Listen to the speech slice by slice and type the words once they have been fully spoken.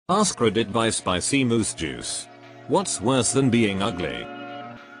AskReddit by Spicy Moose Juice. What's worse than being ugly?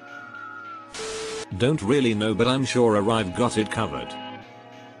 Don't really know, but I'm sure I've got it covered.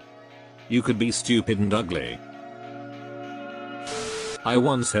 You could be stupid and ugly. I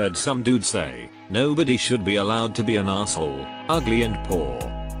once heard some dude say, nobody should be allowed to be an asshole, ugly and poor.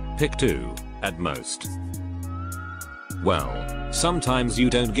 Pick two, at most. Well, sometimes you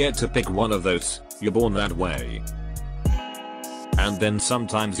don't get to pick one of those, you're born that way. And then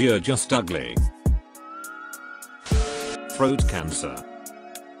sometimes you're just ugly. Throat cancer.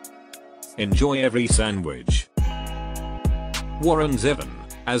 Enjoy every sandwich. Warren Zevon,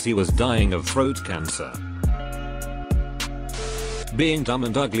 as he was dying of throat cancer. Being dumb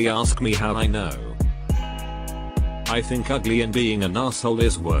and ugly, ask me how I know. I think ugly and being an asshole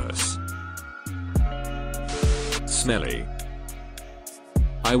is worse. Smelly.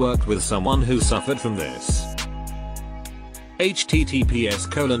 I worked with someone who suffered from this.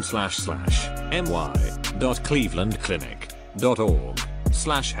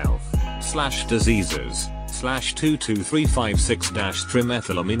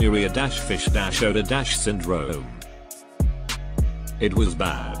 It was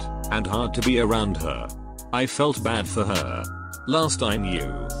bad and hard to be around her. I felt bad for her. Last I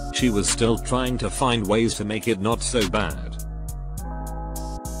knew, she was still trying to find ways to make it not so bad.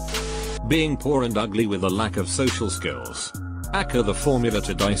 Being poor and ugly with a lack of social skills. Aka the formula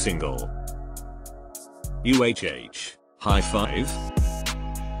to die single. UHH. High five.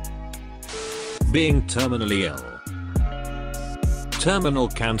 Being terminally ill. Terminal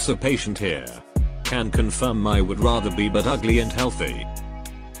cancer patient here. Can confirm I would rather be but ugly and healthy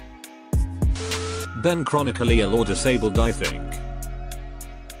than chronically ill or disabled, I think.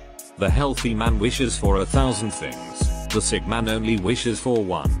 The healthy man wishes for 1,000 things, the sick man only wishes for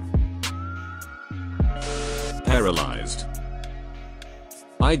one. Paralyzed.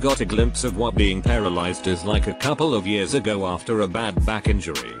 I got a glimpse of what being paralyzed is like a couple of years ago after a bad back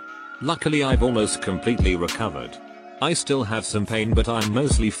injury. Luckily I've almost completely recovered. I still have some pain, but I'm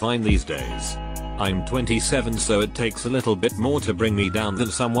mostly fine these days. I'm 27, so it takes a little bit more to bring me down than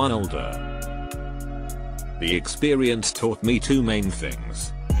someone older. The experience taught me two main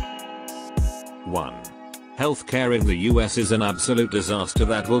things. 1. Healthcare in the US is an absolute disaster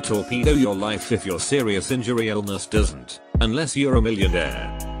that will torpedo your life if your serious injury illness doesn't, unless you're a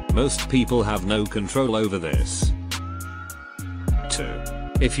millionaire. Most people have no control over this. 2.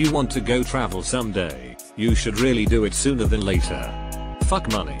 If you want to go travel someday, you should really do it sooner than later.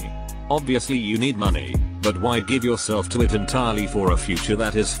 Fuck money. Obviously you need money, but why give yourself to it entirely for a future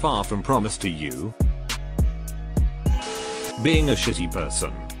that is far from promised to you? Being a shitty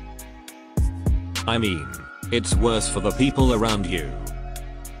person. I mean, it's worse for the people around you.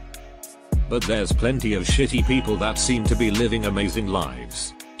 But there's plenty of shitty people that seem to be living amazing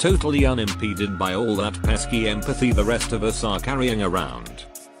lives, totally unimpeded by all that pesky empathy the rest of us are carrying around.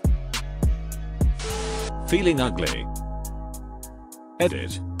 Feeling ugly.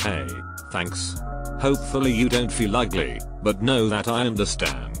 Edit. Hey, thanks. Hopefully you don't feel ugly, but know that I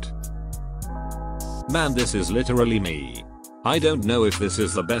understand. Man, this is literally me. I don't know if this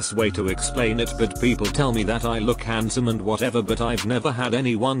is the best way to explain it, but people tell me that I look handsome and whatever, but I've never had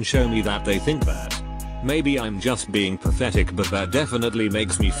anyone show me that they think that. Maybe I'm just being pathetic, but that definitely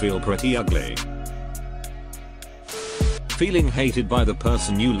makes me feel pretty ugly. Feeling hated by the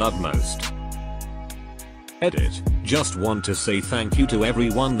person you love most. Edit. Just want to say thank you to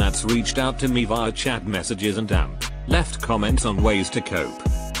everyone that's reached out to me via chat messages and AMP, left comments on ways to cope.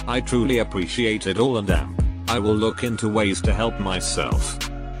 I truly appreciate it all, and AMP, I will look into ways to help myself.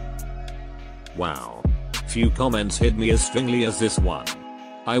 Wow. Few comments hit me as stringly as this one.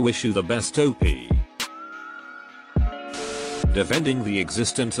 I wish you the best, OP. Defending the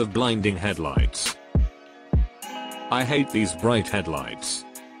existence of blinding headlights. I hate these bright headlights.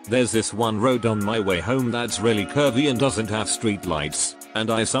 There's this one road on my way home that's really curvy and doesn't have street lights,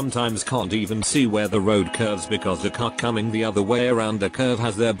 and I sometimes can't even see where the road curves because the car coming the other way around the curve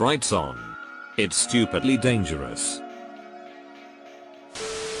has their brights on. It's stupidly dangerous.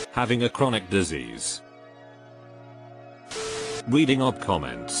 Having a chronic disease. Reading up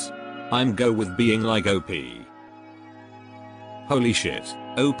comments. I'm go with being like OP. Holy shit,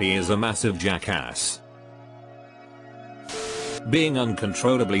 OP is a massive jackass. Being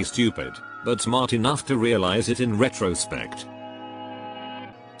uncontrollably stupid, but smart enough to realize it in retrospect.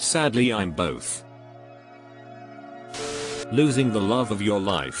 Sadly I'm both. Losing the love of your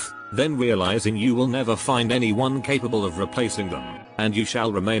life, then realizing you will never find anyone capable of replacing them, and you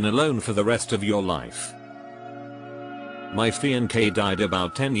shall remain alone for the rest of your life. My fiancé died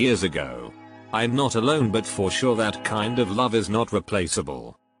about 10 years ago. I'm not alone, but for sure that kind of love is not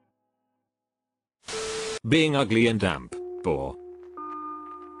replaceable. Being ugly and damp. Poor.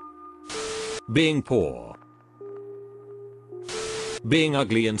 Being poor. Being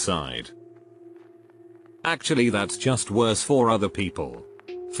ugly inside. Actually, that's just worse for other people.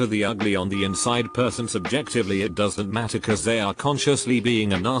 For the ugly on the inside person, subjectively it doesn't matter cause they are consciously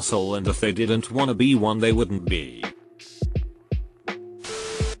being an asshole, and if they didn't wanna be one they wouldn't be.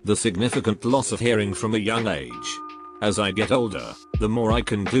 The significant loss of hearing from a young age. As I get older, the more I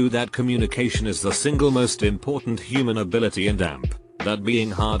conclude that communication is the single most important human ability, and that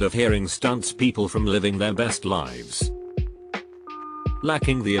being hard of hearing stunts people from living their best lives.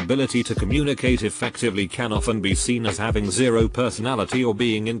 Lacking the ability to communicate effectively can often be seen as having zero personality or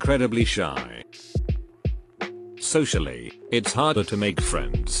being incredibly shy. Socially, it's harder to make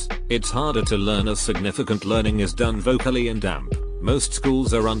friends. It's harder to learn as significant learning is done vocally and most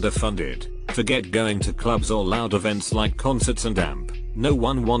schools are underfunded. Forget going to clubs or loud events like concerts and no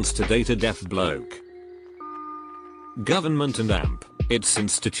one wants to date a deaf bloke. Government and its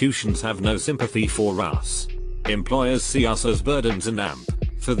institutions have no sympathy for us. Employers see us as burdens, and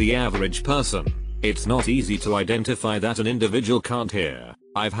for the average person, it's not easy to identify that an individual can't hear.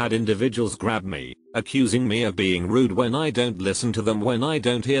 I've had individuals grab me, accusing me of being rude when I don't listen to them when I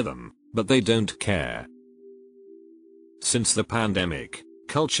don't hear them, but they don't care. Since the pandemic,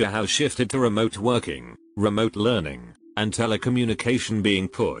 culture has shifted to remote working, remote learning, and telecommunication being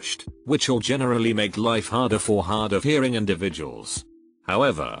pushed, which will generally make life harder for hard of hearing individuals.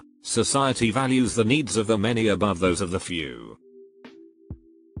 However, society values the needs of the many above those of the few.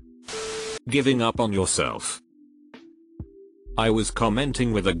 Giving up on yourself. I was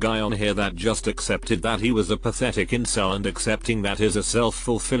commenting with a guy on here that just accepted that he was a pathetic incel, and accepting that is a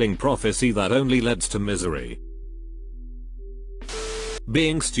self-fulfilling prophecy that only leads to misery.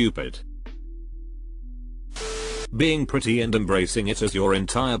 Being stupid. Being pretty and embracing it as your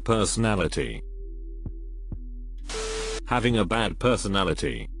entire personality. Having a bad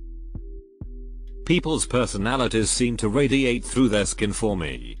personality. People's personalities seem to radiate through their skin for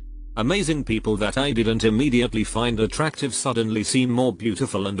me. Amazing people that I didn't immediately find attractive suddenly seem more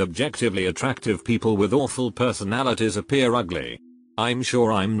beautiful, and objectively attractive people with awful personalities appear ugly. I'm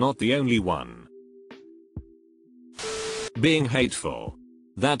sure I'm not the only one. Being hateful.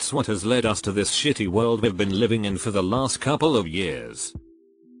 That's what has led us to this shitty world we've been living in for the last couple of years.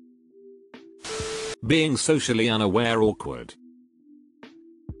 Being socially unaware, awkward.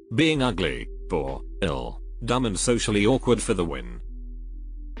 Being ugly, poor, ill, dumb and socially awkward for the win.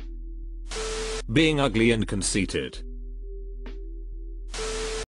 Being ugly and conceited.